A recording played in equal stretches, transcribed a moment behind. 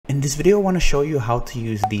In this video, I want to show you how to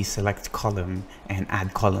use the select column and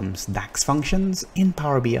add columns DAX functions in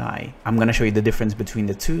Power BI. I'm going to show you the difference between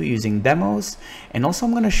the two using demos, and also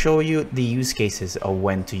I'm going to show you the use cases of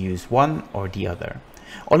when to use one or the other.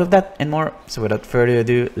 All of that and more. So without further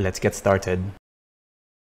ado, let's get started.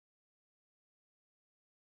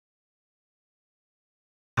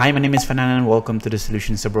 Hi, my name is Fernan and welcome to the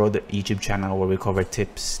Solutions Abroad YouTube channel, where we cover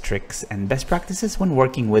tips, tricks, and best practices when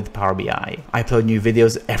working with Power BI. I upload new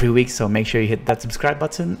videos every week, so make sure you hit that subscribe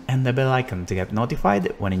button and the bell icon to get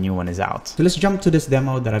notified when a new one is out. So let's jump to this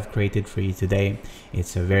demo that I've created for you today.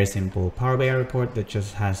 It's a very simple Power BI report that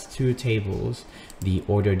just has two tables, the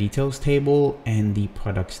order details table and the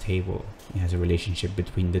products table. It has a relationship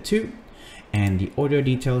between the two, and the order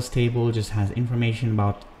details table just has information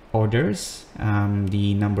about orders,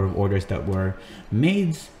 the number of orders that were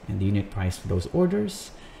made and the unit price for those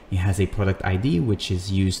orders. It has a product ID, which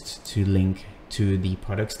is used to link to the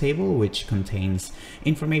products table, which contains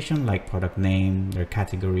information like product name, their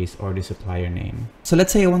categories, or the supplier name. So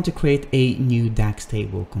let's say I want to create a new DAX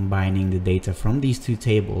table combining the data from these two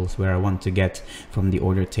tables, where I want to get from the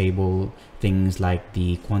order table things like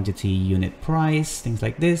the quantity, unit price, things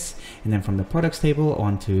like this, and then from the products table I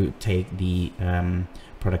want to take the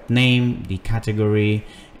product name, the category.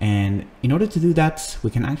 And in order to do that,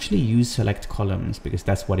 we can actually use select columns because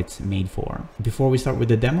that's what it's made for. Before we start with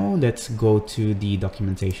the demo, let's go to the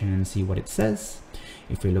documentation and see what it says.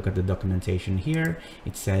 If we look at the documentation here,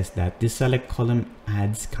 it says that this select column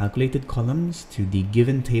adds calculated columns to the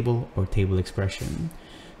given table or table expression.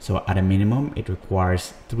 So at a minimum, it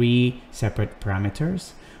requires 3 separate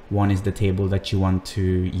parameters. One is the table that you want to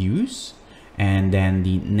use, and then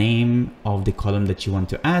the name of the column that you want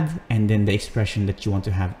to add, and then the expression that you want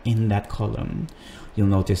to have in that column. You'll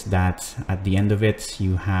notice that at the end of it,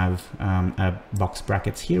 you have a box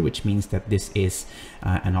brackets here, which means that this is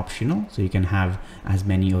an optional. So you can have as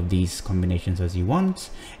many of these combinations as you want.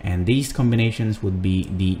 And these combinations would be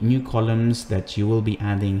the new columns that you will be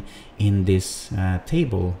adding in this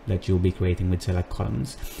table that you'll be creating with select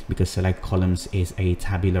columns, because select columns is a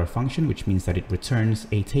tabular function, which means that it returns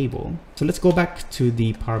a table. So let's go back to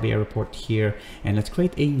the Power BI report here and let's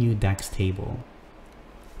create a new DAX table.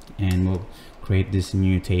 And we'll create this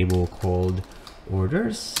new table called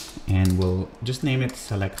orders, and we'll just name it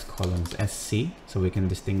select columns SC, so we can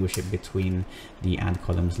distinguish it between the add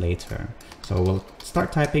columns later. So we'll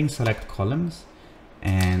start typing select columns,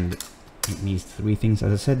 and it needs 3 things,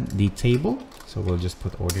 as I said, the table. So we'll just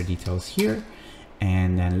put order details here,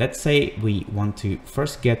 and then let's say we want to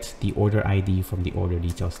first get the order ID from the order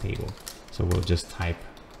details table. So we'll just type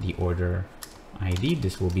the order ID.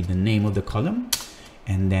 This will be the name of the column,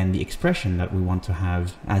 and then the expression that we want to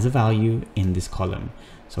have as a value in this column.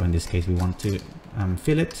 So in this case, we want to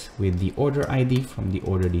fill it with the order ID from the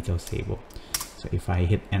order details table. So if I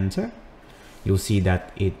hit enter, you'll see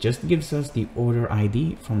that it just gives us the order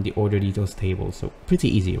ID from the order details table. So pretty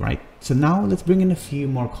easy, right? So now let's bring in a few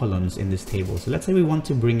more columns in this table. So let's say we want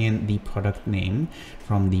to bring in the product name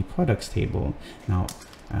from the products table. Now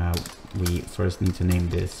we first need to name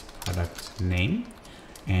this product name.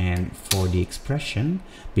 And for the expression,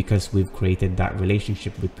 because we've created that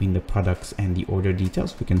relationship between the products and the order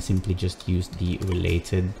details, we can simply just use the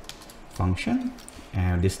related function,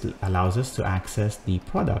 and this allows us to access the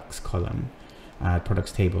products column,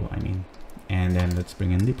 products table I mean. And then let's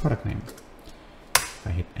bring in the product name. If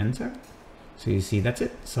I hit enter, so you see that's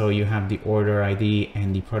it. So you have the order ID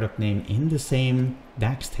and the product name in the same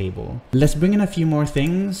DAX table. Let's bring in a few more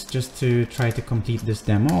things just to try to complete this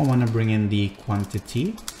demo. I want to bring in the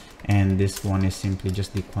quantity, and this one is simply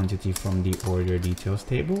just the quantity from the order details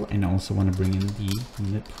table. And I also want to bring in the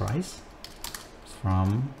unit price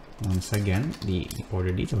from, once again, the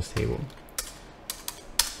order details table.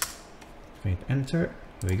 Hit enter,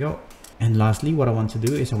 here we go. And lastly, what I want to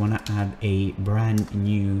do is I want to add a brand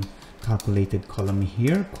new calculated column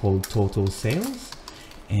here called total sales,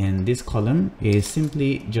 and this column is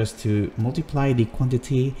simply just to multiply the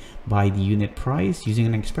quantity by the unit price using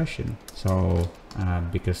an expression. So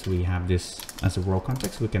because we have this as a row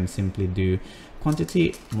context, we can simply do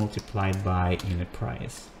quantity multiplied by unit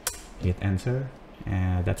price. Hit enter,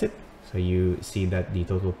 and that's it. So you see that the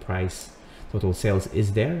total sales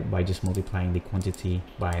is there by just multiplying the quantity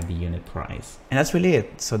by the unit price. And that's really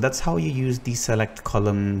it. So that's how you use the select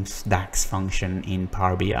columns DAX function in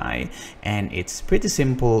Power BI, and it's pretty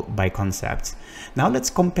simple by concept. Now let's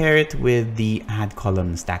compare it with the add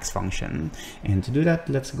columns DAX function, and to do that,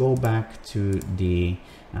 let's go back to the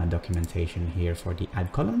documentation here for the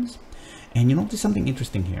add columns, and you notice something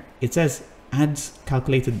interesting here. It says adds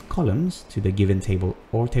calculated columns to the given table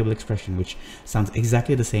or table expression, which sounds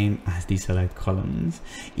exactly the same as the select columns.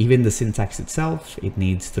 Even the syntax itself, it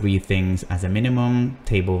needs 3 things as a minimum: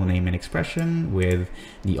 table name and expression, with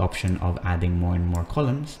the option of adding more and more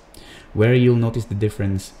columns. Where you'll notice the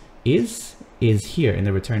difference is here in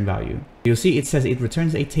the return value. You'll see it says it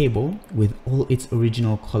returns a table with all its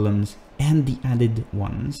original columns and the added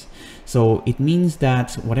ones. So it means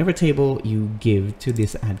that whatever table you give to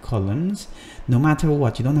this add columns, no matter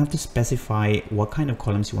what, you don't have to specify what kind of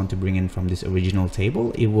columns you want to bring in from this original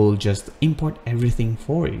table. It will just import everything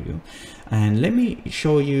for you. And let me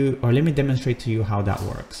show you, or let me demonstrate to you how that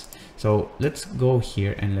works. So let's go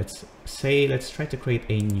here and let's try to create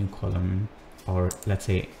a new column, or let's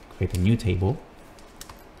say create a new table,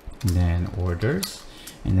 and then orders,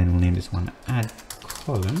 and then we'll name this one add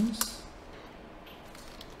columns.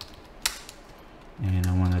 And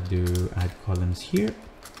I want to do add columns here.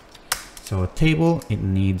 So a table, it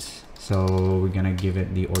needs, so we're gonna give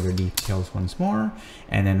it the order details once more,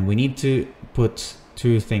 and then we need to put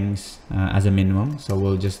 2 things as a minimum. So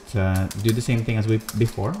we'll just do the same thing as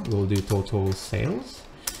before. We'll do total sales,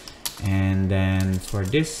 and then for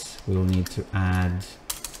this we'll need to add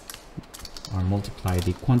or multiply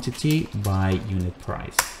the quantity by unit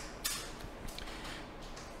price.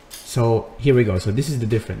 So here we go. So this is the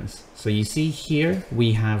difference. So you see here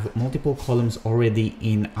we have multiple columns already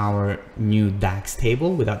in our new DAX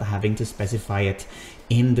table without having to specify it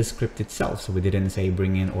in the script itself. So we didn't say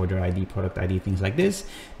bring in order ID, product ID, things like this.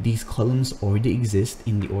 These columns already exist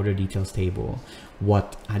in the order details table.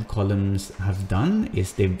 What add columns have done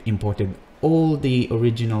is they've imported all the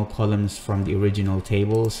original columns from the original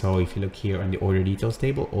table. So if you look here on the order details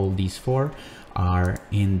table, all these 4 are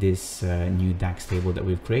in this new DAX table that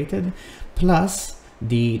we've created, plus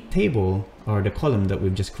the table or the column that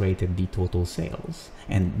we've just created, the total sales.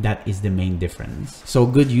 And that is the main difference. So a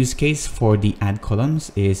good use case for the add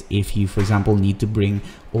columns is if you, for example, need to bring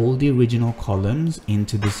all the original columns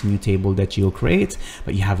into this new table that you'll create,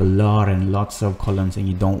 but you have a lot and lots of columns and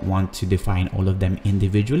you don't want to define all of them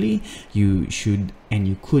individually, you should and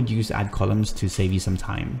you could use add columns to save you some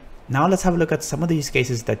time. Now let's have a look at some of the use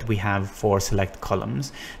cases that we have for select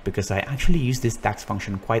columns, because I actually use this DAX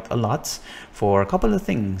function quite a lot for a couple of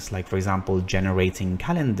things, like for example generating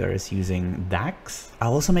calendars using DAX. I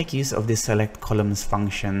also make use of this select columns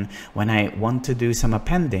function when I want to do some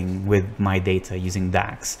appending with my data using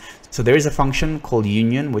DAX. So there is a function called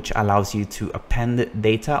union which allows you to append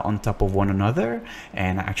data on top of one another,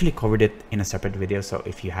 and I actually covered it in a separate video, so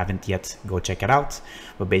if you haven't yet, go check it out.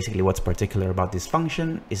 But basically what's particular about this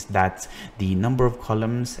function is that the number of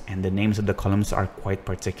columns and the names of the columns are quite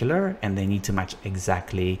particular and they need to match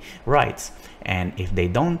exactly right, and if they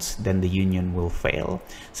don't, then the union will fail.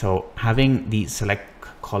 So having the select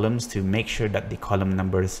columns to make sure that the column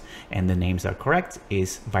numbers and the names are correct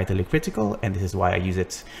is vitally critical, and this is why I use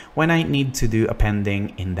it when I need to do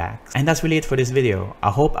appending in DAX. And that's really it for this video.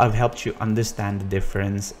 I hope I've helped you understand the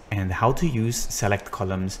difference and how to use select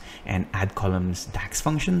columns and add columns DAX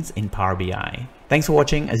functions in Power BI. Thanks for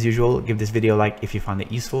watching. As usual, give this video a like if you found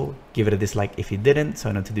it useful, give it a dislike if you didn't, so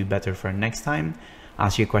I know to do better for next time.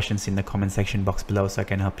 Ask your questions in the comment section box below so I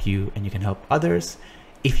can help you and you can help others.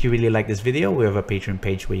 If you really like this video, we have a Patreon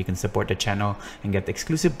page where you can support the channel and get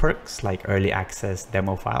exclusive perks like early access,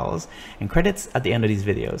 demo files, and credits at the end of these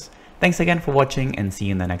videos. Thanks again for watching and see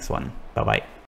you in the next one. Bye bye.